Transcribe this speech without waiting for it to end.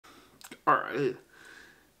Alright.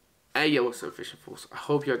 Hey, yo, what's up, fishing fools? I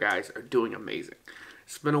hope y'all guys are doing amazing.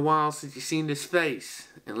 It's been a while since you've seen this face,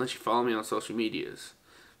 unless you follow me on social medias.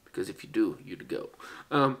 Because if you do, you to go.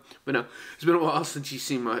 But no, it's been a while since you've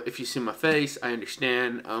seen my face. I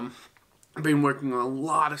understand. I've been working on a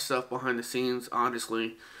lot of stuff behind the scenes,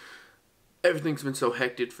 honestly. Everything's been so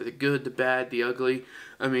hectic, for the good, the bad, the ugly.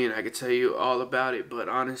 I mean, I could tell you all about it, but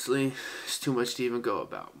honestly, it's too much to even go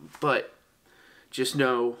about. But just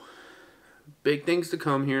know, big things to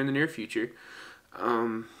come here in the near future.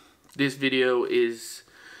 This video is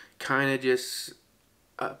kind of just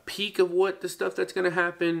a peek of what the stuff that's going to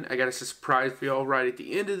happen. I got a surprise for y'all right at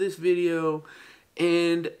the end of this video,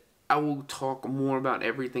 and I will talk more about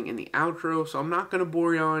everything in the outro, so I'm not going to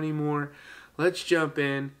bore y'all anymore. Let's jump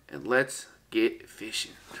in and let's get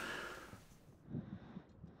fishing.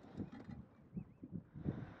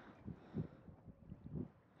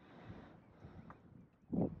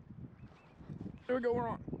 There we go, we're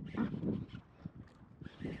on.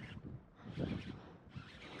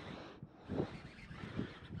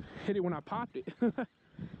 Hit it when I popped it.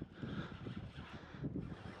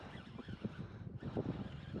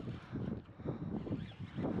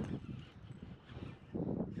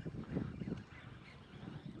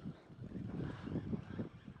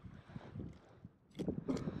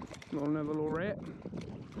 Another little rat.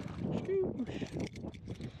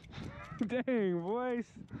 Dang, boys.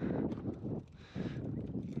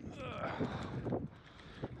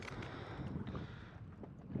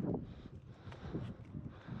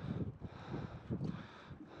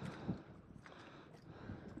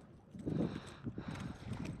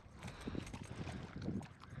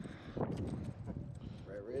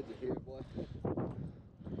 Red's a here, boy.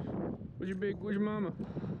 Where's your mama?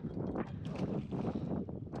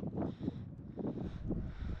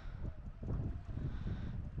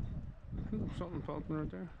 Something popping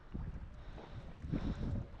right there.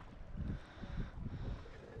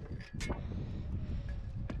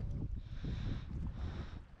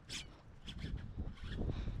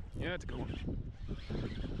 Yeah, that's a good one.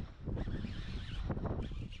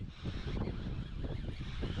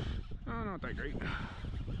 Oh, not that great.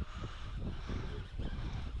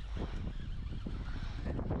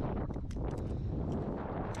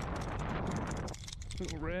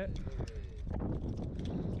 Little rat.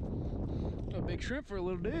 A big shrimp for a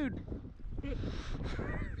little dude.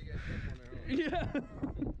 Yeah.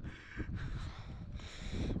 Little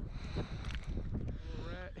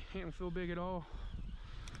rat. He don't feel big at all.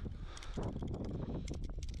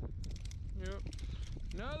 Yep.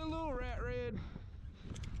 Another little rat red.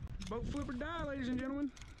 Boat flipper die, ladies and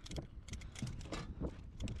gentlemen.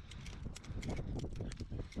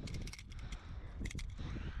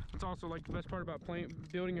 It's also like the best part about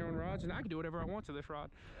building your own rods, and I can do whatever I want to this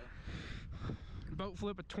rod. Yeah. Boat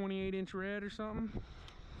flip a 28-inch red or something.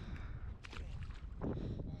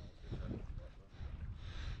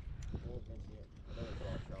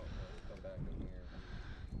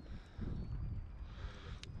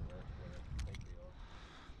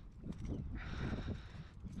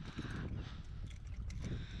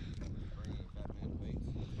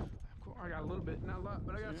 Cool. I got a little bit, not a lot,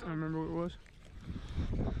 but I got some. I remember what it was.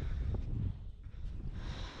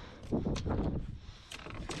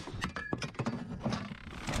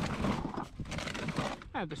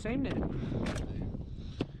 I have the same net.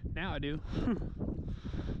 Now I do.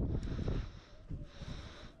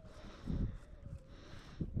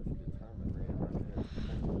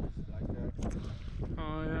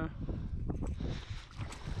 Oh yeah.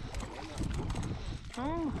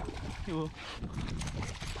 Oh, he will.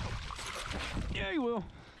 Yeah, he will.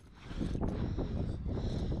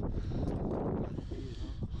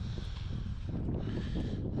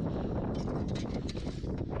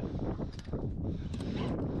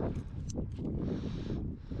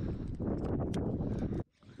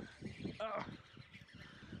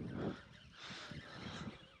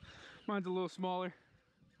 Mine's a little smaller.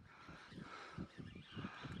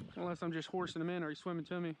 Unless I'm just horsing him in or he's swimming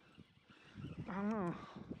to me. I don't know.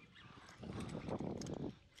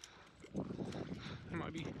 There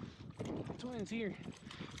might be twins here.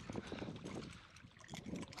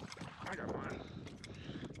 I got mine.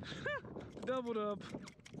 Doubled up.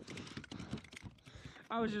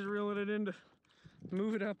 I was just reeling it in to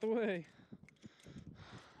move it out the way.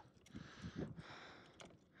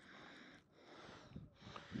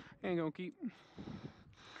 Ain't gonna keep.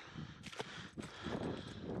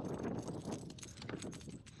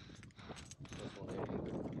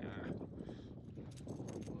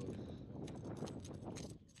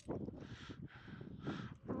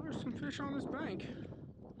 Well, there's some fish on this bank.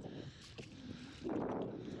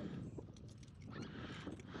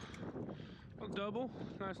 double.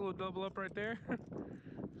 Nice little double up right there.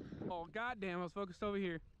 Oh, goddamn, I was focused over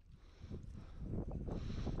here.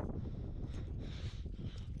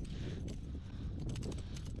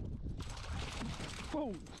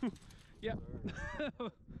 Whoa. Yep.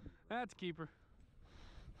 That's a keeper.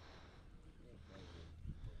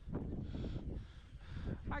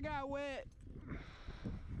 I got wet.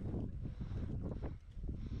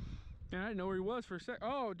 And I didn't know where he was for a sec.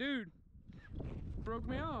 Oh, dude. Broke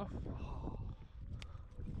me off.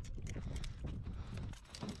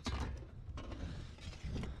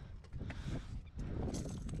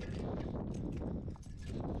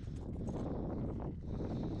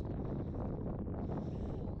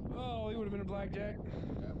 Oh, he would have been a blackjack.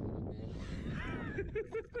 That would have been.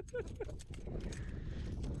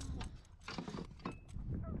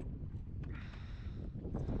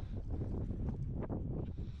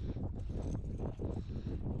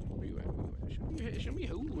 Where you at? Where you at? Show me.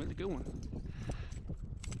 Ooh, where's it going?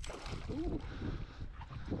 Ooh.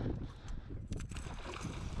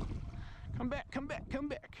 Come back, come back, come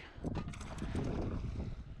back.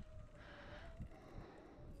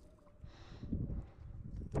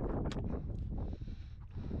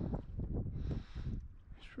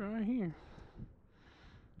 It's right here.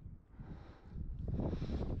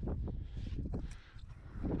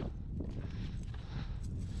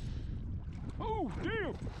 Oh,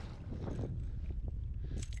 damn!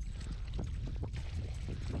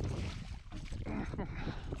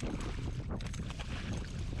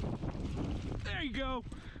 There you go.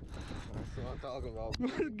 That's what I'm talking about.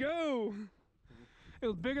 Let's go. It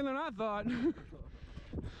was bigger than I thought.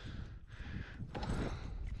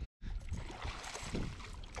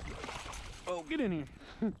 Oh, get in here.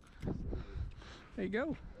 There you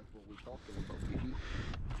go. That's what we're talking about.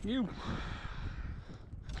 You.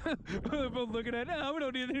 We're both looking at it. No, we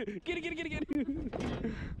don't do that. Get it.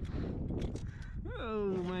 Oh,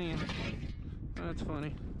 man. That's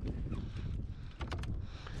funny.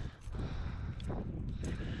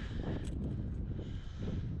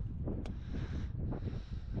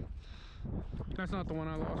 That's not the one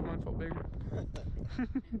I lost. Mine felt bigger.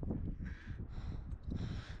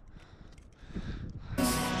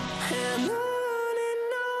 And on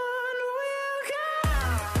we'll go.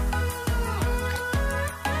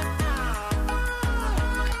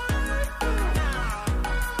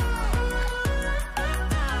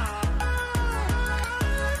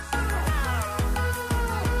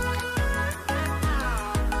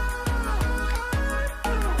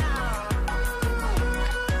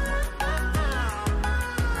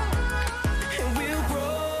 And we'll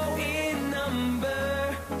grow in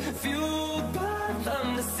number, fueled by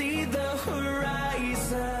them to see the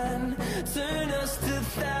horizon, turn us to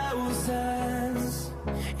thousands.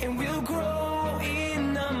 And we'll grow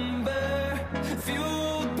in number,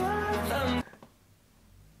 fueled by them.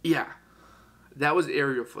 Yeah, that was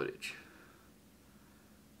aerial footage.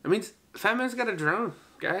 That means Fat Man's got a drone,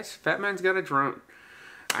 guys. Fat Man's got a drone.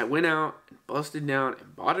 I went out and busted down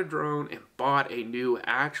and bought a drone and bought a new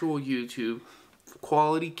actual YouTube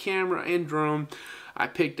quality camera and drone. I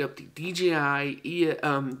picked up the DJI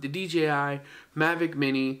Mavic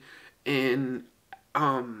Mini and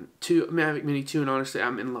Mavic Mini 2, and honestly,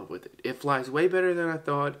 I'm in love with it. It flies way better than I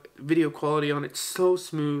thought. Video quality on it's so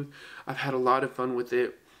smooth. I've had a lot of fun with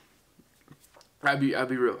it. I'll be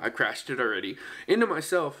real. I crashed it already into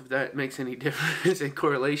myself, if that makes any difference in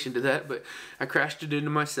correlation to that. But I crashed it into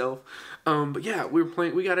myself. But yeah,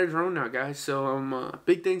 we got a drone now, guys. So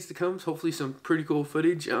big things to come. Hopefully some pretty cool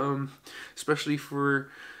footage, especially for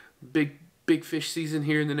big fish season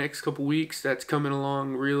here in the next couple weeks. That's coming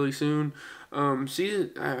along really soon.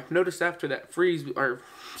 I've noticed after that freeze, our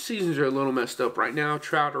seasons are a little messed up right now.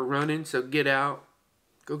 Trout are running, so get out,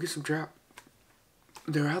 go get some trout.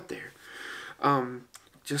 They're out there.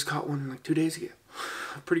 Just caught one like 2 days ago.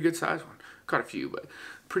 A pretty good size one. Caught a few, but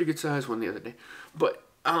pretty good size one the other day. But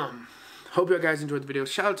hope you guys enjoyed the video.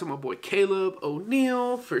 Shout out to my boy Caleb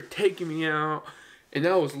O'Neill for taking me out. And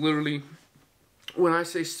that was literally, when I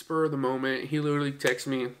say spur of the moment, he literally texted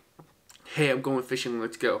me, "Hey, I'm going fishing,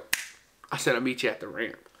 let's go." I said, "I'll meet you at the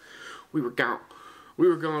ramp." We were gone. We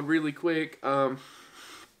were gone really quick.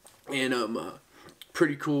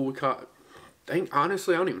 Pretty cool. We caught,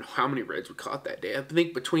 honestly, I don't even know how many reds we caught that day. I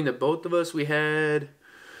think between the both of us, we had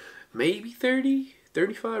maybe 30,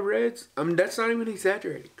 35 reds. That's not even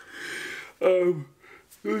exaggerating. It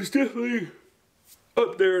was definitely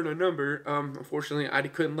up there in a number. Unfortunately, I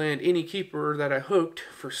couldn't land any keeper that I hooked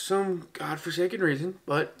for some godforsaken reason,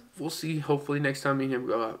 but we'll see. Hopefully next time me and him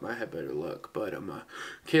go out, I have better luck. But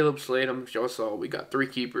Caleb slayed him. Y'all saw we got 3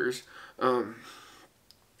 keepers.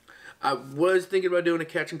 I was thinking about doing a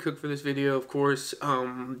catch and cook for this video, of course.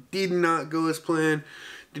 Did not go as planned.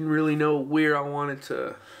 Didn't really know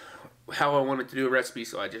how I wanted to do a recipe,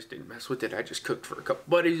 so I just didn't mess with it. I just cooked for a couple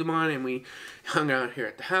buddies of mine, and we hung out here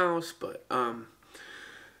at the house. But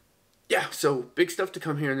yeah, so big stuff to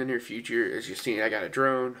come here in the near future. As you see, I got a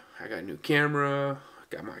drone, I got a new camera,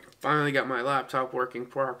 finally got my laptop working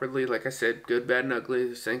properly. Like I said, good, bad, and ugly.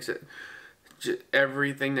 There's things that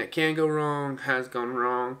everything that can go wrong has gone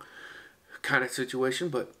wrong, kind of situation.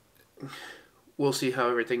 But we'll see how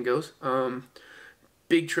everything goes.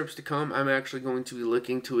 Big trips to come. I'm actually going to be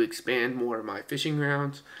looking to expand more of my fishing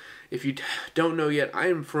grounds. If you don't know yet, I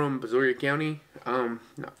am from Brazoria County.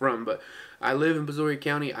 Not from, but I live in Brazoria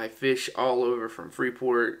County. I fish all over from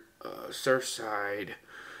Freeport, Surfside,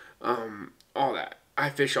 all that. I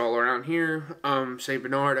fish all around here. St.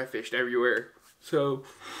 Bernard, I fished everywhere. So,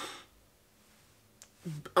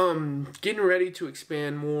 getting ready to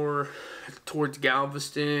expand more towards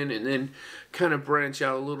Galveston, and then kind of branch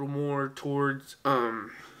out a little more towards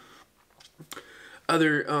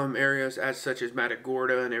other areas as such as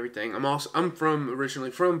Matagorda and everything. I'm originally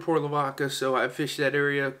from Port Lavaca, so I fished that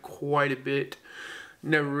area quite a bit.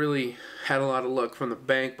 Never really had a lot of luck from the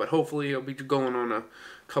bank, but hopefully I'll be going on a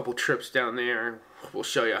couple trips down there. We'll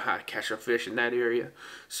show you how to catch a fish in that area.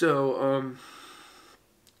 So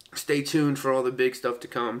stay tuned for all the big stuff to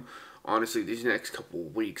come. Honestly, these next couple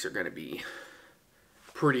weeks are going to be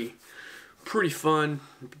pretty fun.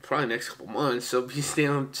 Probably next couple months. So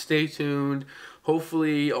stay tuned.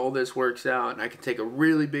 Hopefully all this works out and I can take a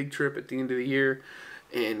really big trip at the end of the year,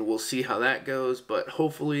 and we'll see how that goes. But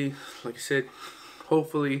hopefully, like I said,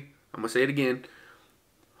 hopefully, I'm going to say it again,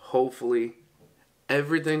 hopefully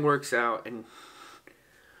everything works out and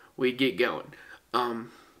we get going.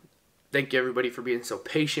 Thank you everybody for being so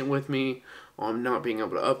patient with me on not being able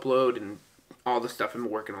to upload and all the stuff I'm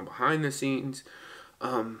working on behind the scenes.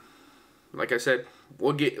 Like I said,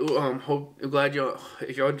 we'll get. Glad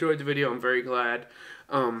if y'all enjoyed the video, I'm very glad.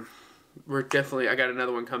 I got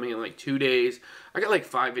another one coming in like 2 days. I got like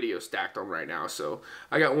 5 videos stacked on right now, so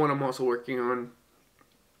I got one I'm also working on.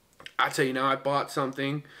 I tell you now, I bought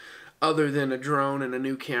something other than a drone and a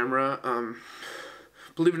new camera.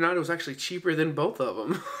 Believe it or not, it was actually cheaper than both of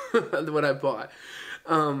them, what I bought.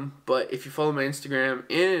 But if you follow my Instagram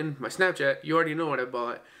and my Snapchat, you already know what I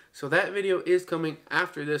bought. So that video is coming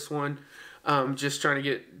after this one. Just trying to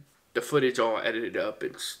get the footage all edited up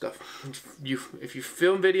and stuff. If you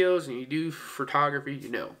film videos and you do photography, you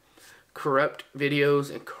know, corrupt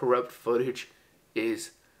videos and corrupt footage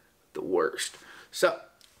is the worst. So,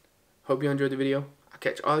 hope you enjoyed the video. I'll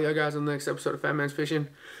catch all y'all guys on the next episode of Fat Man's Fishing.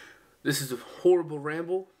 This is a horrible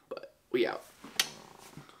ramble, but we out.